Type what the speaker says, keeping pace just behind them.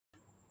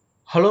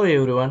Hello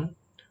everyone.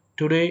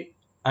 Today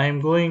I am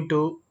going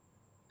to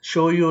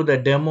show you the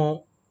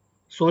demo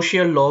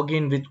social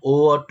login with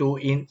OAuth2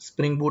 in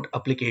Spring Boot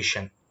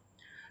application.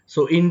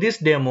 So in this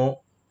demo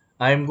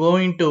I am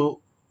going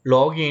to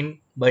log in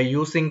by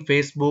using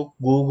Facebook,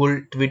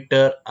 Google,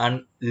 Twitter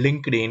and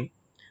LinkedIn,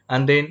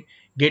 and then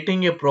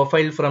getting a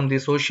profile from the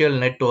social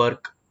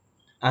network,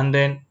 and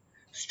then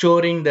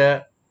storing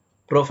the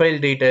profile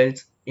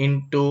details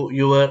into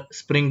your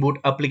Spring Boot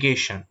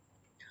application,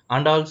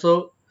 and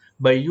also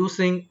by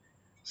using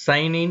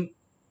sign in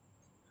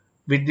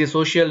with the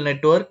social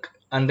network,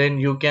 and then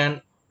you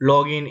can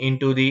log in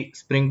into the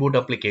Spring Boot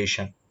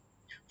application.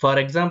 For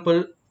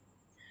example,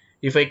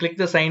 if I click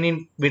the sign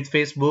in with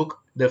Facebook,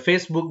 the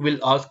Facebook will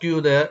ask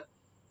you the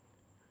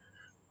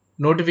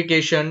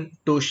notification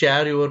to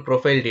share your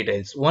profile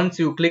details. Once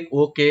you click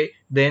OK,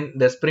 then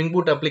the Spring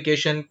Boot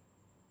application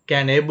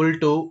can able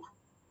to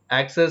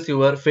access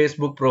your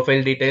Facebook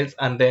profile details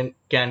and then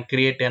can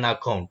create an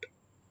account.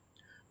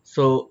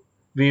 So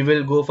we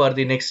will go for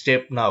the next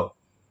step now.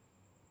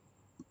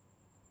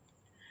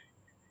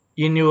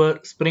 In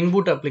your Spring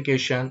Boot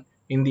application,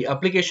 in the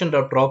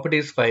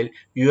application.properties file,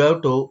 you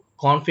have to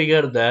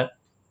configure the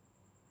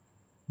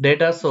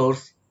data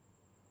source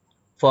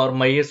for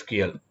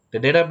MySQL. The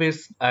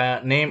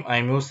database name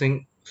I'm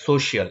using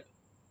social,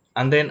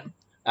 and then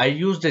I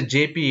used the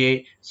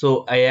JPA,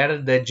 so I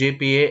added the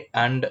JPA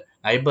and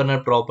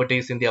Hibernate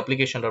properties in the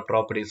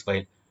application.properties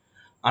file.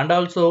 And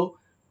also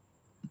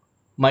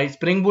my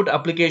Spring Boot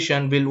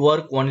application will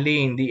work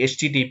only in the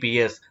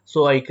HTTPS,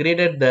 so I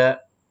created the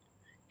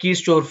key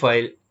store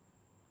file,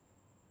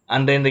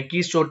 and then the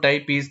key store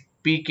type is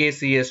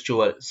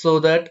pkcstl, so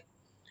that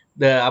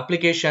the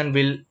application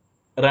will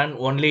run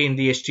only in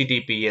the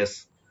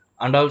HTTPS.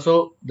 And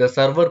also the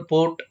server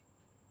port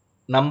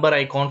number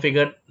I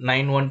configured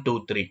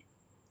 9123.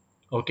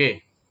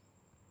 Okay,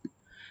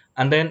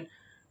 and then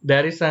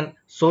there is an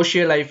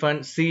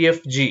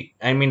social-cfg,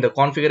 I mean the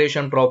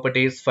configuration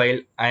properties file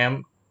I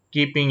am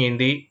keeping in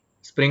the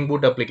Spring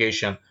Boot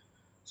application.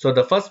 So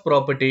the first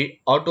property,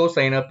 auto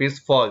sign up, is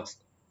false.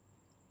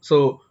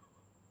 So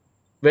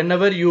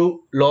whenever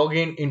you log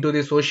in into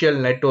the social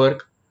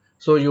network,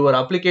 so your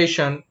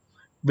application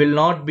will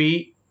not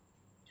be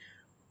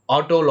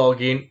auto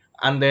login,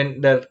 and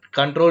then the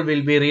control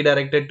will be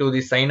redirected to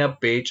the sign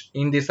up page.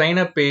 In the sign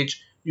up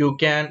page you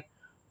can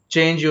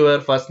change your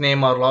first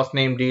name or last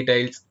name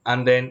details,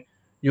 and then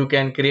you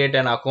can create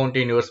an account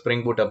in your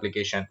Spring Boot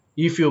application.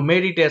 If you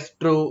made it as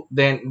true,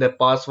 then the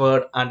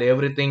password and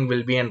everything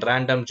will be a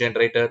random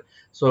generator.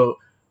 So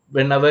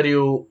whenever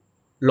you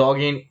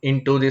log in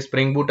into the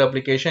Spring Boot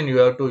application, you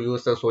have to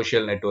use the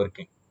social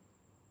networking.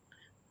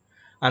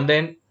 And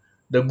then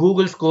the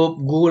Google scope,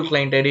 Google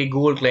client ID,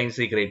 Google client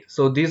secret.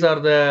 So these are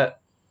the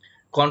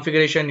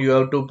configuration you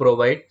have to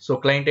provide. So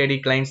client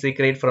ID, client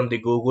secret from the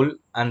Google,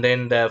 and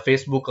then the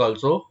Facebook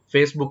also,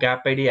 Facebook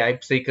app ID,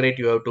 app secret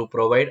you have to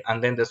provide,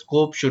 and then the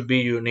scope should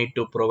be you need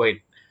to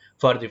provide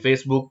for the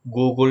Facebook,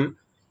 Google,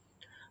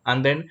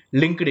 and then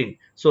LinkedIn.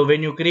 So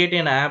when you create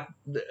an app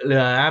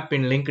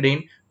in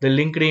LinkedIn, the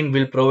LinkedIn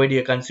will provide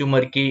a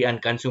consumer key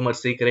and consumer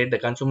secret. The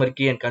consumer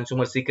key and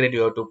consumer secret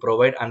you have to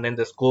provide, and then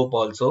the scope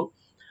also.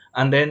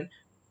 And then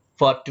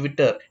for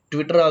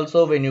Twitter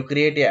also, when you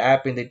create a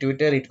app in the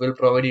Twitter, it will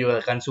provide you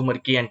a consumer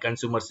key and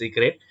consumer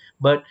secret.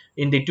 But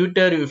in the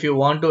Twitter, if you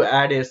want to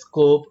add a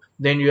scope,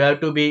 then you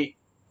have to be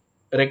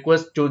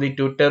request to the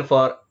Twitter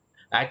for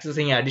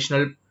accessing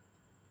additional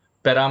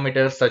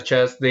parameters, such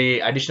as the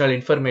additional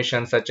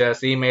information such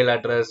as email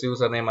address,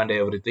 username and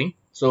everything.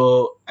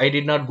 So I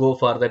did not go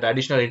for that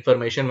additional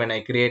information when I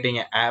creating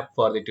an app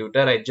for the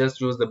Twitter. I just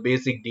use the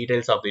basic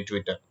details of the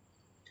Twitter.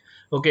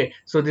 Okay,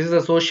 so this is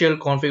the social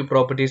config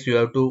properties you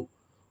have to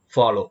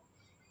follow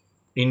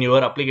in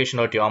your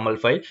application.yaml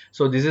file.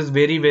 So this is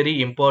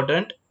very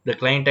important. The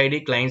client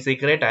ID, client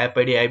secret, app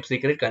ID, app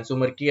secret,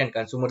 consumer key and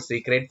consumer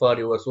secret for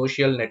your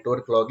social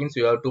network logins,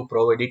 you have to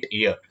provide it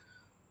here.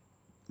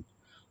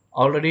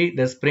 Already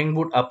the Spring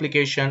Boot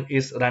application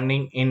is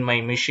running in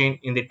my machine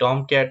in the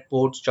Tomcat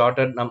port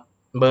started number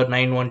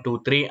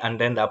 9123, and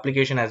then the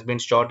application has been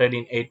started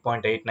in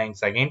 8.89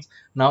 seconds.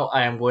 Now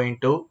I am going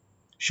to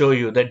show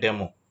you the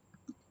demo.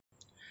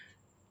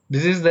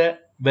 This is the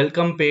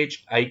welcome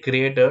page I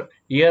created.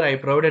 Here I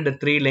provided the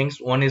three links.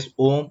 One is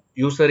home,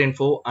 user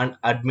info and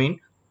admin.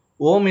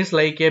 Home is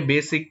like a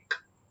basic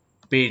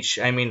page,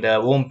 I mean the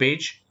home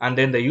page, and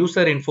then the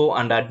user info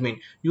and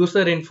admin.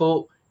 User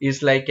info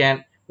is like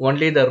an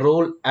only the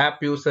role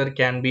app user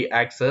can be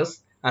accessed,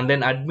 and then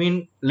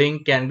admin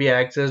link can be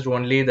accessed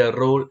only the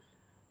role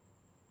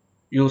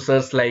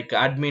users, like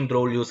admin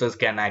role users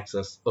can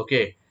access.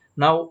 Okay,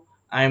 now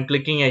I am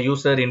clicking a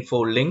user info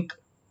link.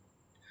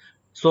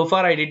 So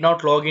far I did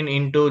not log in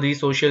into the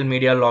social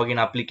media login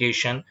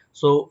application,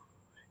 so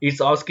it's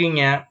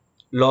asking a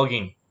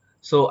login.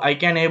 So I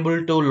can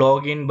able to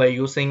log in by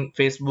using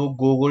Facebook,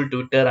 Google,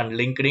 Twitter and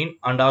LinkedIn,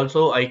 and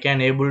also I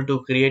can able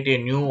to create a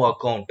new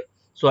account.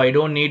 So I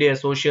don't need a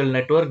social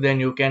network, then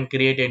you can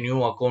create a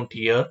new account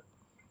here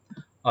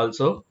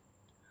also.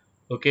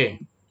 Okay,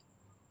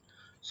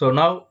 so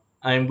now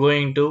I'm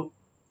going to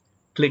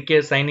click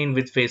a sign in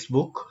with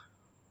Facebook.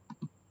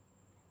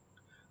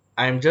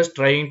 I'm just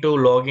trying to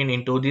log in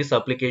into this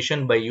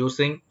application by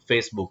using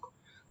Facebook.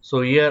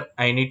 So here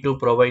I need to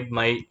provide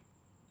my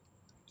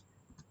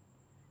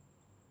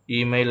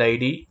email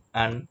ID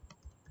and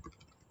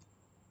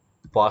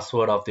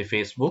password of the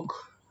Facebook.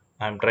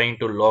 I'm trying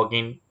to log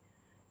in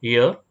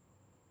here.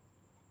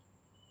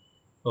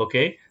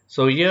 Okay,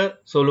 so here,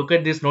 so look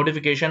at this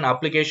notification.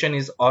 Application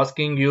is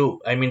asking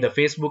you, I mean the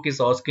Facebook is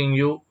asking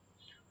you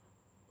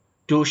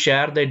to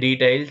share the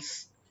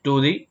details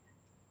to the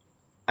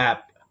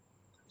app.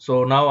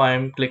 So now I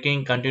am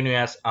clicking continue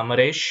as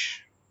Amaresh.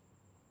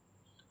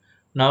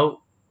 Now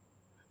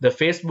the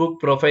Facebook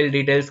profile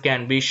details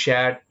can be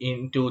shared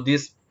into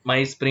this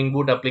my Spring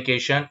Boot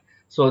application.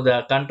 So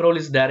the control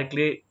is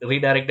directly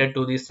redirected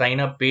to the sign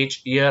up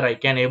page. Here I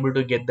can able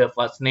to get the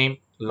first name,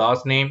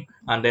 last name,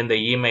 and then the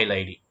email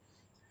ID.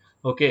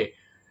 Okay,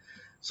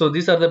 so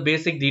these are the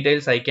basic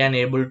details I can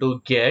able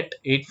to get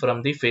it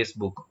from the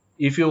Facebook.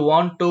 If you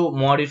want to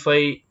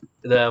modify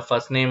the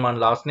first name and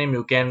last name,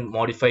 you can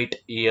modify it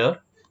here.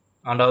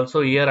 And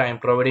also here I am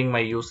providing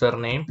my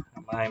username.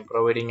 I am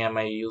providing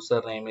my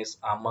username is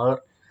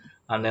Amar,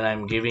 and then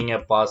I'm giving a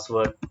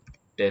password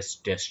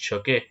test.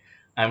 Okay,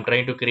 I'm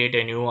trying to create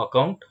a new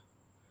account.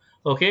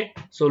 Okay,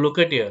 so look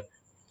at here,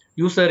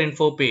 user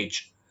info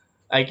page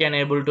I can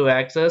able to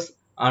access,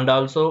 and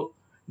also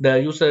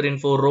the user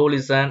info role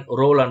is an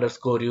role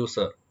underscore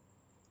user.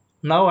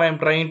 Now I am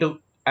trying to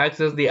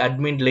access the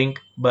admin link,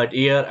 but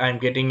here I am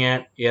getting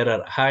an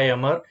error. Hi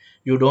Amar,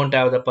 you don't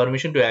have the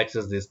permission to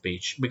access this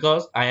page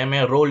because I am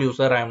a role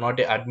user, I am not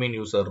a admin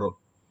user role.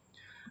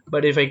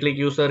 But if I click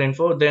user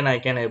info, then I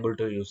can able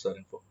to user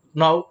info.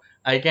 Now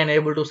I can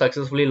able to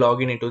successfully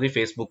log in into the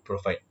Facebook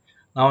profile.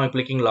 Now I'm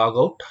clicking log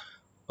out.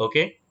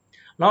 Okay,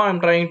 now I'm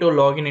trying to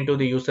log in into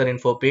the user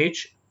info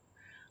page.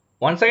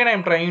 Once again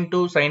I'm trying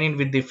to sign in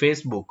with the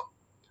Facebook,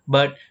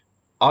 but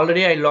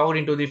already I logged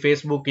into the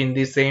Facebook in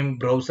the same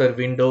browser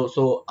window,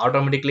 so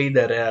automatically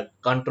the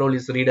control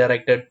is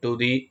redirected to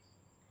the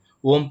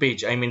home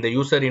page, I mean the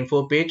user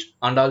info page,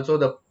 and also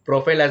the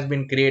profile has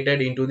been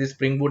created into the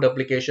Spring Boot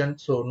application,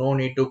 so no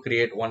need to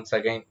create once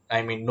again,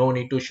 I mean no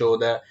need to show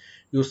the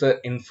user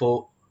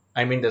info,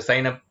 I mean the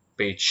sign up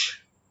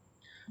page.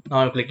 Now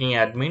I'm clicking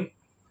admin.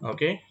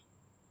 Okay,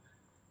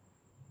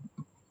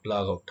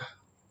 log out.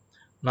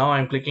 Now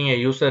I'm clicking a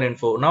user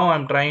info. Now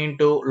I'm trying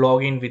to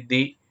log in with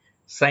the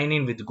sign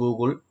in with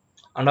Google.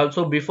 And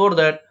also before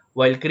that,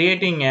 while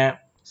creating a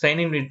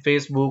sign in with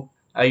Facebook,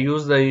 I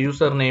use the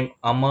username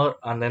Amar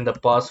and then the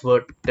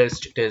password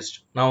test.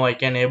 Now I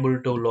can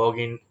able to log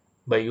in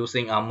by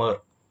using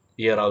Amar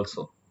here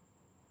also.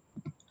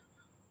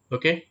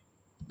 Okay,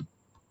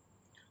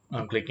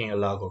 I'm clicking a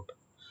logout.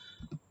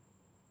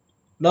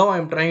 Now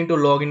I'm trying to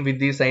log in with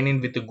the sign in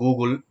with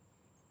Google.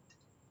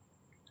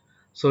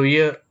 So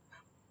here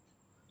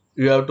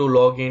you have to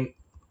log in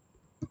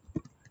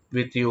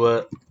with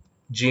your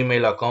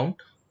Gmail account.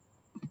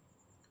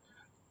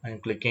 I'm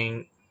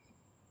clicking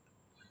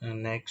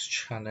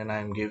next, and then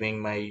I'm giving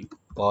my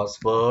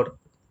password.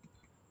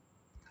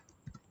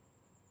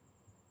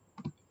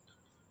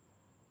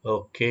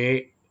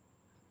 Okay,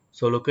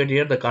 so look at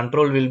here, the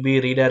control will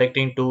be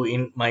redirecting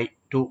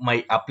to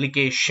my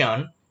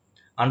application,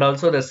 and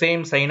also the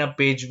same sign up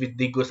page with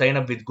the sign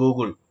up with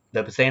Google.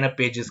 The sign up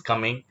page is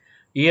coming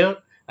here.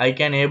 I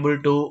can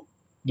able to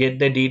get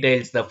the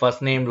details, the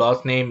first name,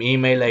 last name,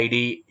 email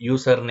ID,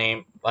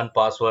 username, and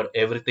password,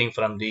 everything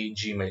from the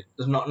Gmail.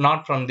 It's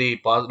not from the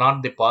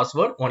not the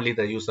password, only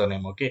the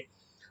username. Okay,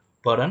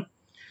 pardon.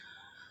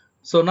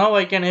 So now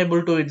I can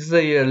able to, it's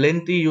a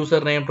lengthy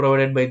username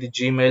provided by the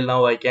Gmail.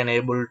 Now I can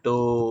able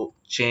to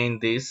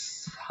change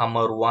this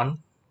Hammer1,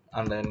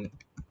 and then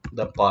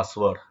the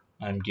password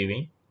I'm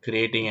giving,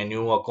 creating a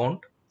new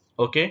account.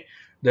 Okay,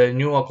 the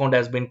new account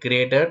has been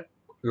created.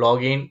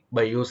 Login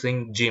by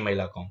using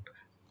Gmail account.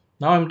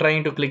 Now I'm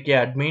trying to click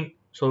admin.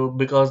 So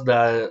because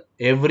the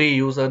every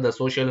user, the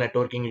social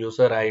networking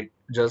user, I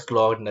just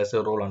logged in as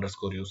a role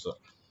underscore user.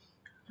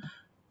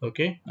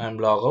 Okay, I'm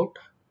log out.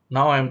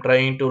 Now I'm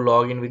trying to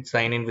log in with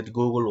sign in with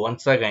Google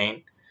once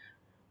again.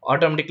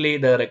 Automatically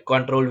the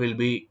control will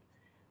be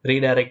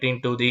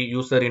redirecting to the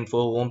user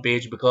info home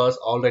page because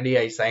already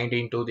I signed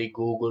into the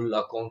Google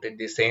account in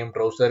the same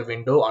browser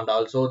window, and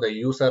also the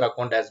user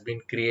account has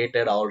been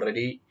created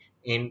already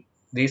in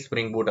the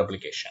Spring Boot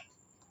application.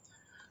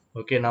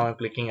 Okay, now I'm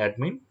clicking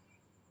admin.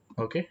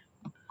 Okay,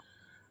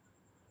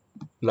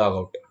 log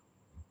out.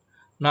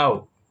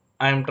 Now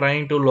I'm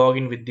trying to log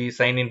in with the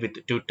sign in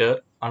with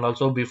Twitter, and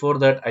also before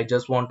that I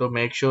just want to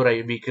make sure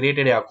we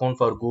created an account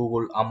for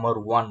Google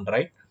Amar1,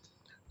 right?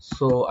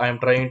 So I'm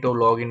trying to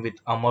log in with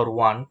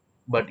Amar1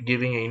 but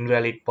giving an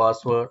invalid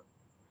password,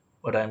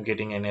 but I'm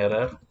getting an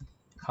error.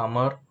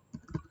 Hammer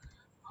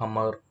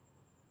Hammer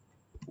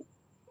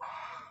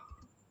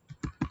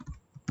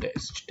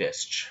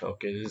test.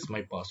 Okay, this is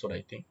my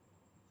password.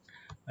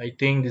 I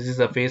think this is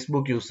a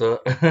Facebook user.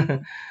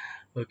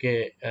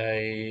 Okay, I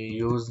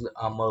used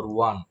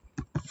Amar1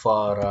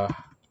 for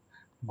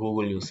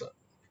Google user.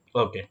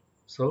 Okay,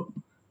 So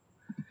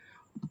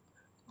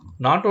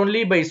not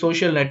only by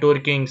social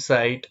networking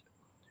site,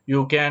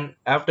 you can,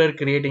 after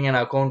creating an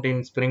account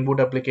in Spring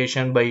Boot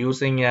application by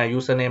using a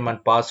username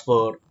and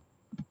password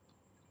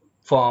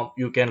form,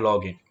 you can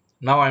log in.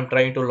 Now I'm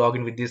trying to log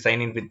in with this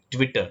sign in with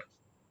Twitter.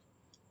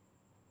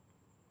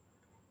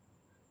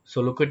 So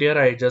look at here,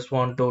 I just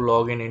want to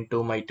log in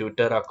into my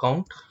Twitter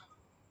account.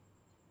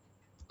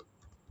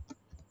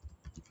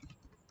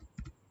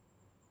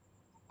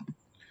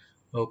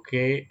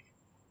 Okay,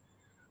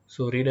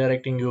 so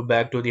redirecting you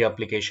back to the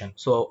application.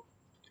 So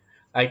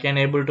I can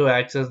able to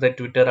access the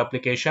Twitter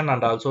application,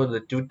 and also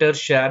the Twitter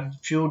shared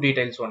few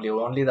details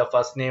only the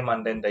first name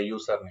and then the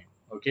username.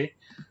 Okay,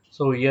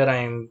 so here I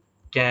am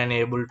can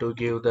able to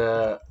give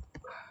the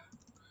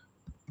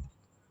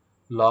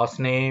last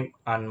name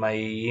and my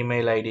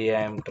email ID.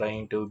 I am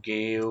trying to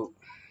give.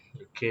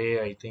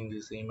 Okay, I think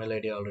this email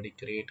ID already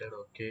created.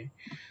 Okay,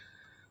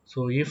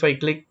 so if I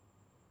click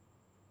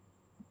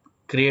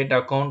create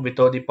account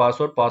without the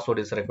password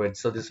is required.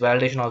 So this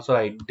validation also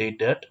I did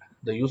that.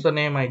 The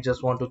username I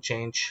just want to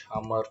change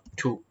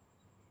Amar2.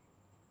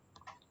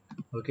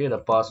 Okay, the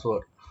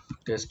password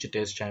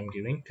test I'm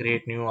giving.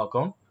 Create new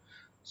account.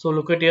 So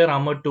look at here,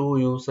 Amar2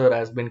 user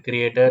has been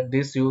created.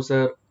 This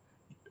user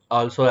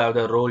also have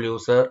the role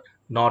user,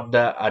 not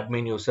the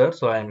admin user.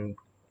 So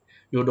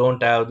you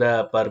don't have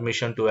the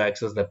permission to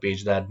access the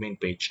page, the admin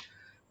page.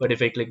 But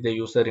if I click the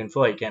user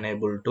info, I can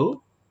able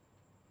to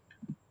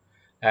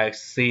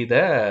see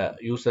the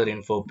user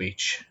info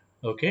page.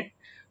 Okay,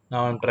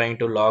 now I'm trying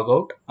to log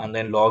out and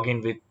then log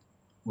in with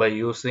by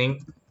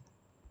using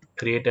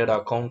created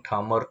account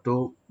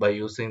Hammer2 by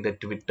using the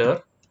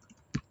Twitter.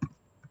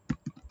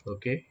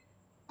 Okay,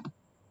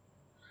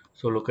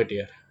 so look at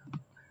here,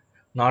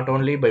 not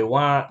only by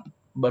one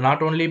but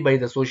not only by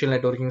the social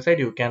networking site,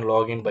 you can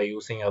log in by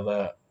using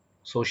our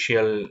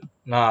social,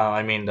 no,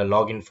 I mean the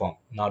login form,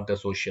 not the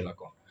social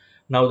account.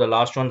 Now the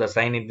last one, the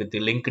sign in with the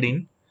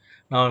LinkedIn.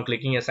 Now I'm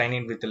clicking a sign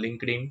in with the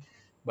LinkedIn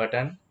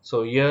button.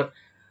 So here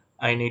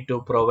I need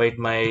to provide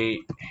my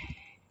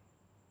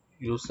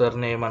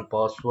username and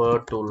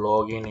password to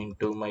log in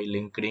into my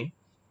LinkedIn.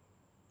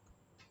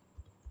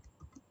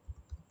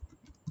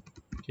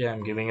 Okay,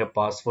 I'm giving a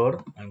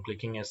password. I'm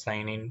clicking a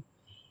sign in.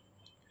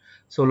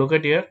 So look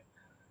at here.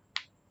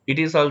 It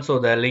is also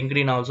the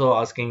LinkedIn also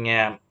asking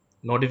a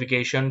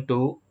notification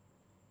to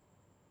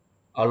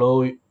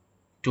allow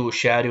to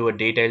share your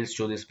details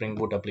to the Spring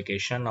Boot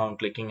application. Now I'm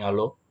clicking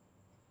allow.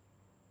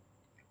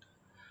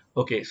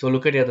 Okay, so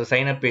look at here. The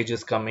sign up page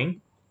is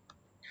coming,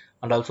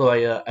 and also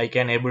I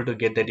can able to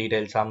get the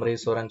details. Amre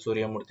Soran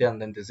Suryamurthy, and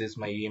then this is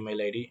my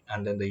email ID,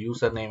 and then the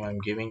username I'm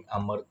giving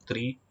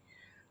Amar3,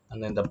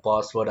 and then the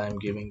password I'm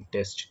giving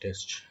test.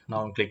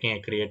 Now I'm clicking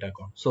a create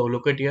account. So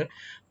look at here,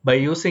 by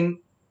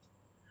using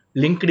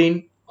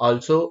LinkedIn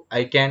also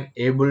I can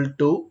able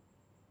to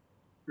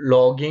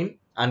log in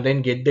and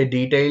then get the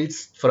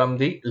details from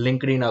the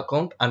LinkedIn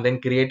account and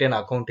then create an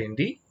account in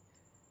the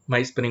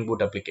my Spring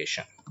Boot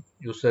application.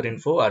 User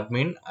info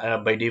admin,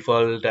 by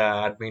default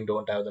admin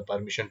don't have the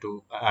permission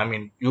to, I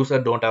mean user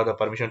don't have the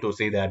permission to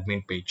see the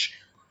admin page.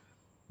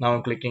 Now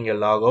I'm clicking a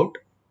logout.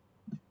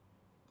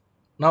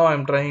 Now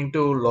I'm trying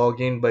to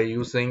log in by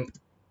using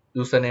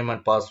username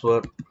and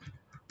password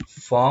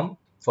form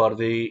for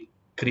the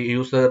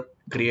user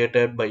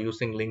created by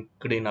using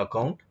LinkedIn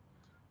account.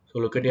 So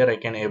look at here, I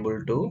can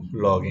able to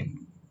log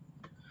in.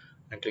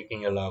 I'm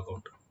clicking a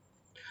logout.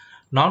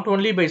 Not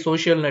only by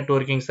social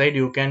networking site,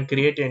 you can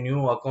create a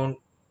new account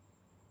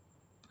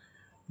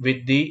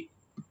with the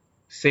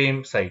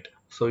same site.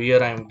 So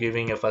here I'm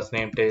giving a first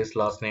name test,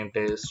 last name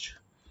test,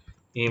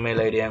 email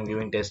ID I'm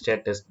giving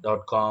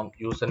test@test.com,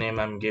 username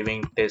I'm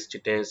giving test,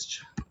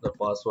 the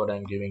password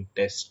I'm giving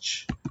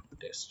test.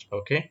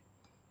 Okay,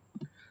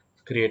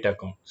 create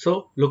account.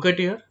 So look at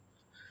here.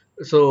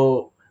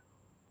 So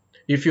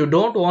if you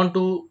don't want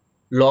to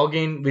log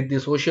in with the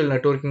social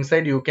networking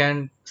site, you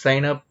can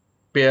sign up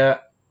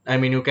pair, I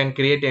mean you can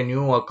create a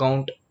new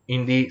account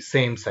in the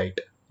same site.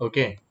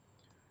 Okay,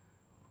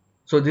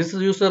 so this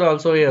is user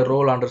also a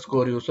role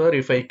underscore user.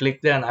 If I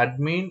click the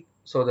admin,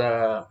 so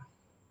the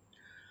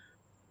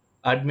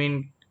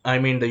admin, I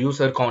mean the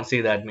user can't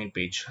see the admin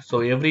page. So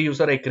every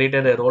user I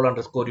created a role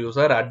underscore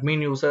user.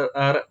 Admin user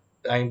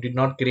I did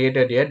not create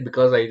it yet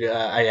because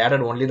I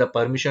added only the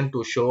permission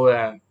to show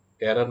an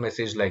error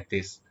message like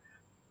this.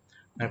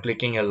 I'm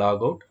clicking a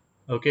logout.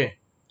 Okay,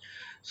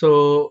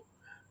 so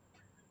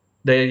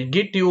the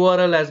git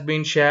URL has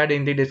been shared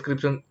in the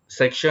description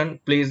section.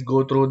 Please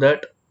go through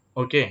that.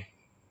 Okay,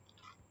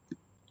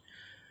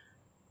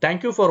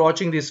 thank you for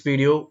watching this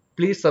video.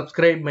 Please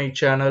subscribe my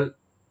channel,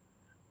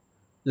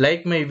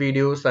 like my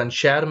videos and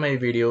share my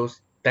videos.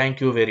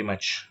 Thank you very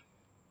much.